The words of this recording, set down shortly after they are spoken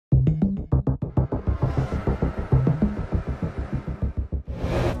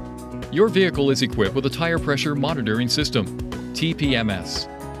Your vehicle is equipped with a tire pressure monitoring system, TPMS.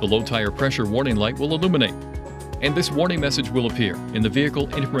 The low tire pressure warning light will illuminate, and this warning message will appear in the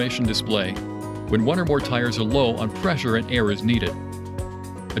vehicle information display when one or more tires are low on pressure and air is needed.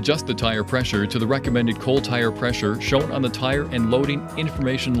 Adjust the tire pressure to the recommended cold tire pressure shown on the tire and loading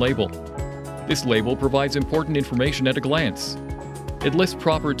information label. This label provides important information at a glance. It lists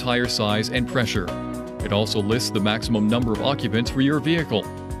proper tire size and pressure. It also lists the maximum number of occupants for your vehicle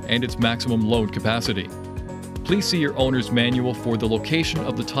and its maximum load capacity. Please see your owner's manual for the location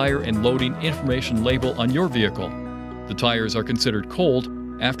of the tire and loading information label on your vehicle. The tires are considered cold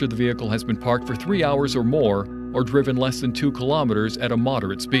after the vehicle has been parked for 3 hours or more or driven less than 2 kilometers at a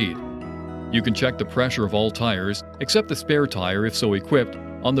moderate speed. You can check the pressure of all tires, except the spare tire if so equipped,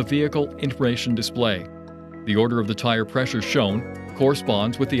 on the vehicle information display. The order of the tire pressure shown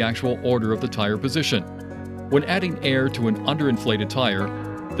corresponds with the actual order of the tire position. When adding air to an underinflated tire,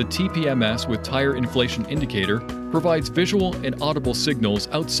 the TPMS with tire inflation indicator provides visual and audible signals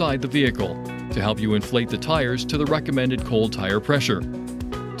outside the vehicle to help you inflate the tires to the recommended cold tire pressure.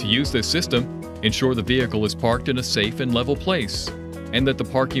 To use this system, ensure the vehicle is parked in a safe and level place and that the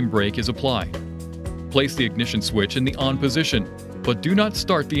parking brake is applied. Place the ignition switch in the on position, but do not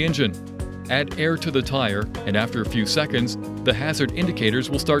start the engine. Add air to the tire, and after a few seconds, the hazard indicators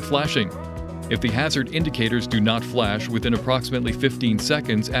will start flashing. If the hazard indicators do not flash within approximately 15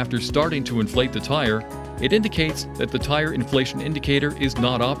 seconds after starting to inflate the tire, it indicates that the tire inflation indicator is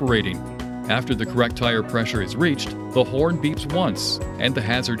not operating. After the correct tire pressure is reached, the horn beeps once, and the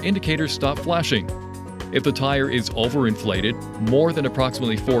hazard indicators stop flashing. If the tire is overinflated, more than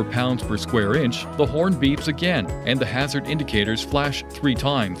approximately 4 pounds per square inch, the horn beeps again, and the hazard indicators flash 3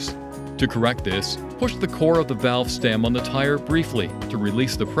 times. To correct this, push the core of the valve stem on the tire briefly to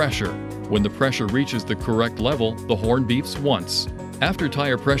release the pressure. When the pressure reaches the correct level, the horn beeps once. After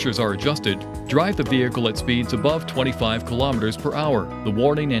tire pressures are adjusted, drive the vehicle at speeds above 25 kilometers per hour. The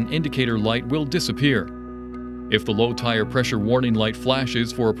warning and indicator light will disappear. If the low tire pressure warning light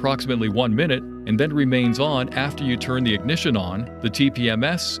flashes for approximately 1 minute and then remains on after you turn the ignition on, the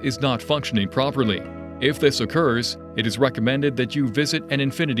TPMS is not functioning properly. If this occurs, it is recommended that you visit an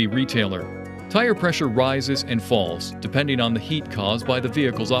INFINITI retailer. Tire pressure rises and falls depending on the heat caused by the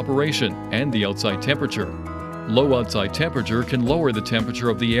vehicle's operation and the outside temperature. Low outside temperature can lower the temperature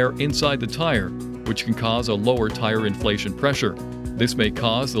of the air inside the tire, which can cause a lower tire inflation pressure. This may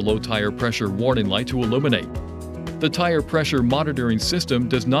cause the low tire pressure warning light to illuminate. The tire pressure monitoring system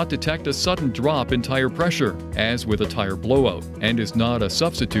does not detect a sudden drop in tire pressure, as with a tire blowout, and is not a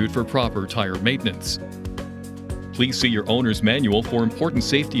substitute for proper tire maintenance. Please see your owner's manual for important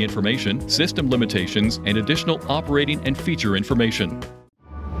safety information, system limitations, and additional operating and feature information.